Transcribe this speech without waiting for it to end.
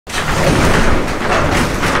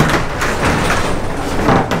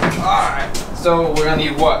So we're gonna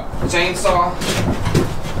need what? Chainsaw?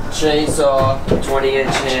 Chainsaw,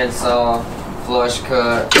 20-inch handsaw, flush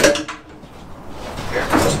cut. Here.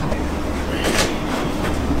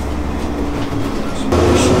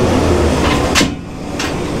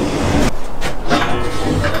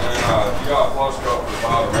 You got a flush cut for the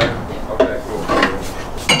bottom, right? Okay, cool.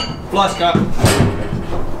 Flush cut.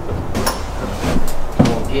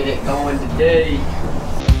 We'll get it going today.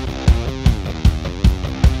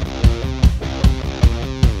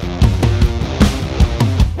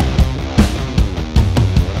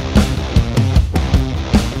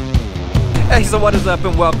 Hey, so what is up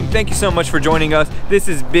and welcome. Thank you so much for joining us. This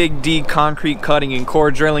is Big D Concrete Cutting and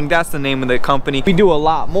Core Drilling. That's the name of the company. We do a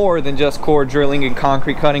lot more than just core drilling and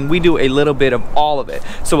concrete cutting. We do a little bit of all of it.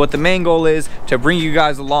 So what the main goal is to bring you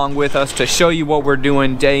guys along with us to show you what we're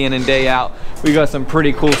doing day in and day out. We got some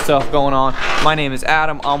pretty cool stuff going on. My name is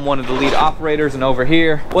Adam. I'm one of the lead operators, and over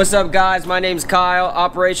here. What's up, guys? My name's Kyle,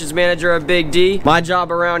 operations manager of Big D. My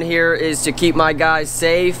job around here is to keep my guys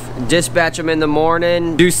safe, dispatch them in the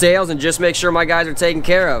morning, do sales, and just make sure my guys are taken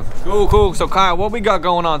care of. Cool, cool. So Kyle, what we got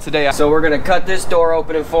going on today? So we're gonna cut this door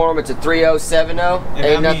opening for them. It's a 3070.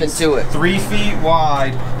 Ain't nothing to it. 3 feet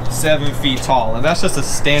wide, 7 feet tall, and that's just a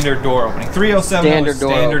standard door opening. 3070 is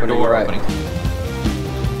standard door opening.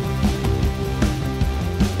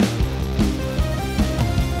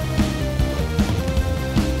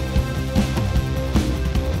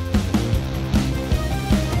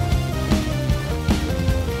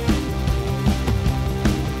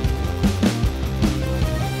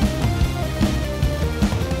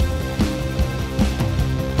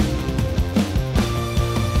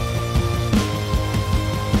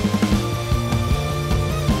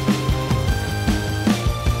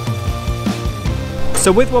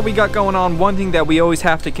 So with what we got going on, one thing that we always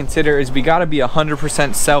have to consider is we got to be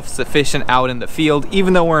 100% self-sufficient out in the field.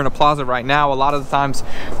 Even though we're in a plaza right now, a lot of the times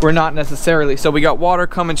we're not necessarily. So we got water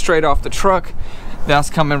coming straight off the truck.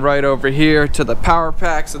 That's coming right over here to the power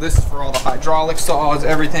pack. So this is for all the hydraulic saws,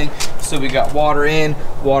 everything. So we got water in,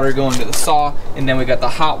 water going to the saw, and then we got the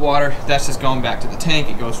hot water. That's just going back to the tank.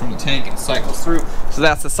 It goes from the tank and cycles through. So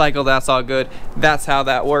that's the cycle, that's all good. That's how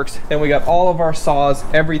that works. Then we got all of our saws,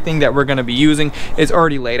 everything that we're gonna be using is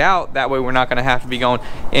already laid out. That way we're not gonna have to be going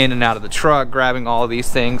in and out of the truck, grabbing all of these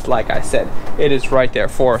things. Like I said, it is right there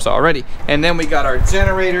for us already. And then we got our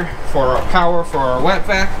generator for our power for our wet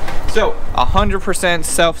vac. So 100%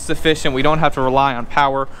 self-sufficient. We don't have to rely on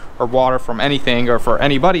power or water from anything or for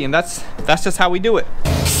anybody, and that's just how we do it.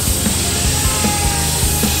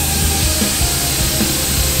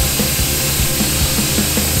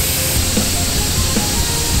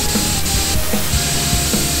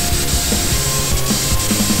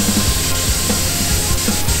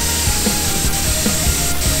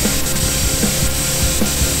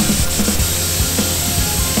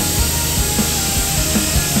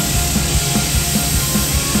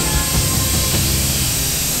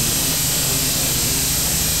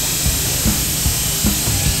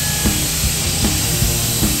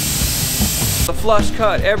 Flush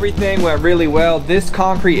cut, everything went really well. This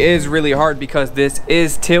concrete is really hard because this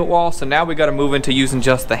is tilt wall, so now we got to move into using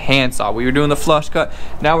just the handsaw. We were doing the flush cut,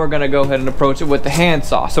 now we're going to go ahead and approach it with the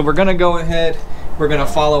handsaw. So we're going to go ahead, we're going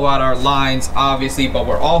to follow out our lines obviously, but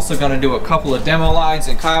we're also going to do a couple of demo lines.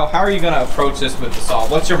 And Kyle, how are you going to approach this with the saw?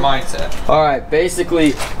 What's your mindset? All right,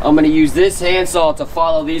 basically I'm going to use this handsaw to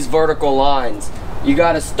follow these vertical lines. You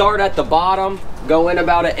got to start at the bottom, go in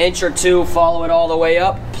about an inch or two, follow it all the way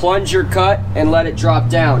up, plunge your cut, and let it drop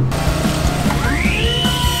down.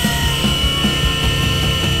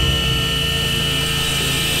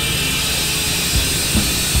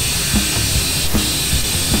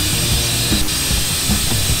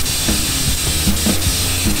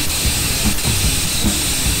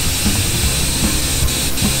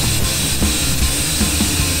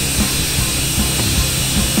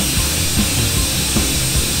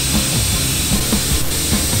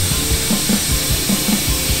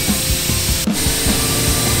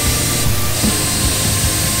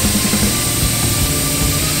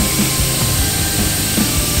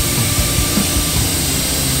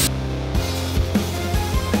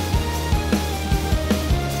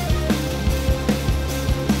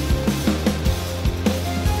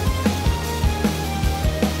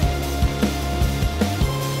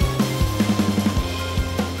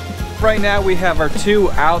 Right now we have our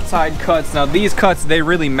two outside cuts. Now these cuts, they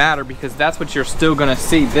really matter because that's what you're still gonna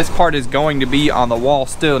see. This part is going to be on the wall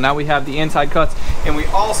still. Now we have the inside cuts, and we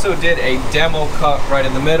also did a demo cut right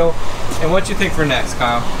in the middle. And what you think for next,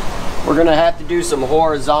 Kyle? We're gonna have to do some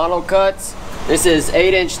horizontal cuts This is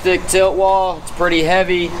 8-inch thick tilt wall. It's pretty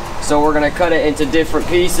heavy, so we're gonna cut it into different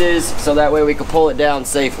pieces so that way we can pull it down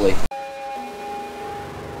safely.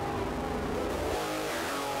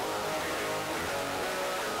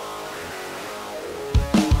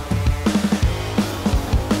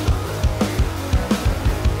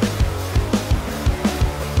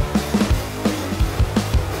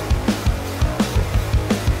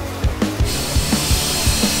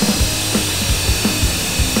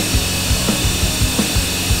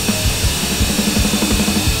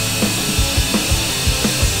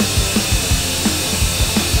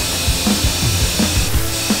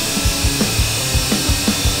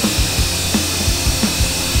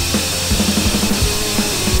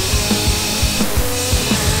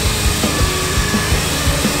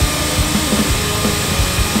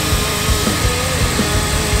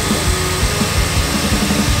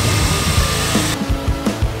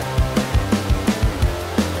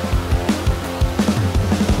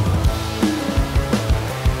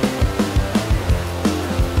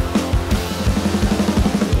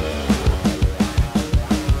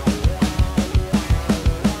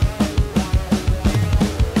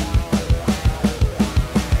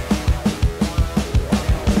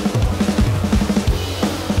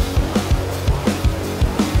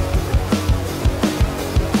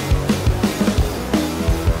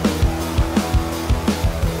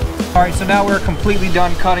 Alright, so now we're completely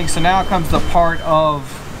done cutting, so now comes the part of,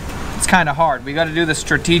 it's kind of hard. We got to do this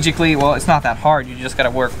strategically. Well, it's not that hard, you just got to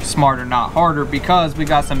work smarter, not harder, because we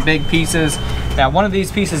got some big pieces. Now, one of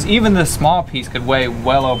these pieces, even the small piece, could weigh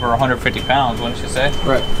well over 150 pounds, wouldn't you say?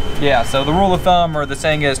 Right. Yeah, so the rule of thumb, or the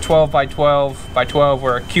saying is 12 by 12 by 12,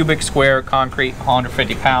 or a cubic square concrete,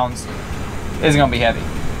 150 pounds, is going to be heavy.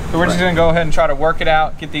 So we're just going to go ahead and try to work it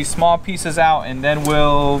out, get these small pieces out, and then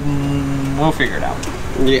we'll figure it out.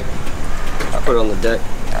 Yeah. I'll put it on the deck.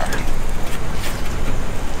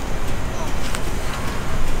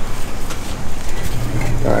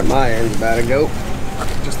 All right, my end's about to go.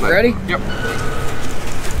 Just like, ready? Yep.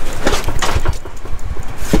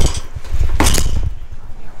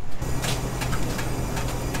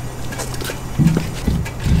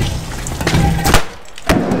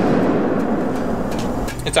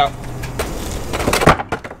 It's out.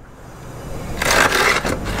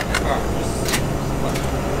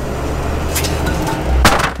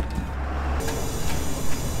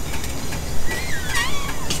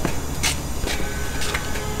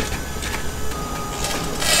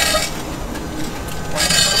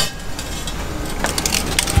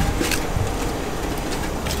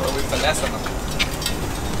 Finessing them.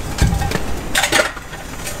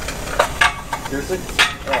 Seriously?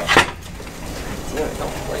 Oh. Yeah,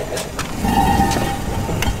 don't play it.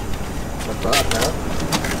 What's up, huh?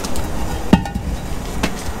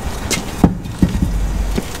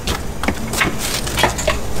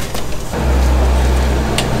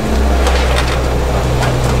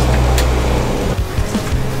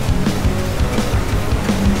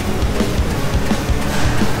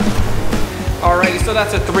 Alrighty, so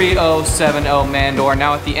that's a 3070 man door.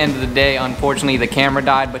 Now at the end of the day, unfortunately the camera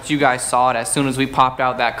died, but you guys saw it as soon as we popped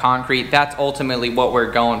out that concrete. That's ultimately what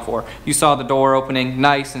we're going for. You saw the door opening,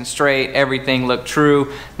 nice and straight, everything looked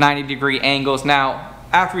true, 90-degree angles. Now,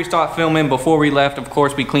 after we start filming, before we left, of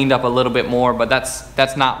course, we cleaned up a little bit more, but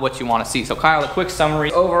that's not what you want to see. So Kyle, a quick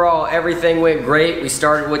summary. Overall, everything went great. We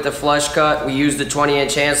started with the flush cut. We used the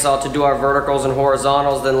 20-inch handsaw to do our verticals and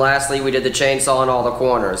horizontals. Then lastly, we did the chainsaw on all the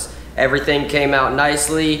corners. Everything came out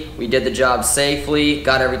nicely. We did the job safely,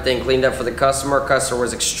 got everything cleaned up for the customer. Customer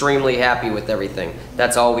was extremely happy with everything.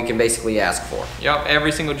 That's all we can basically ask for. Yep,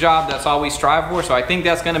 every single job, that's all we strive for. So I think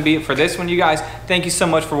that's gonna be it for this one, you guys. Thank you so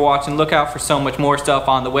much for watching. Look out for so much more stuff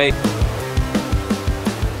on the way.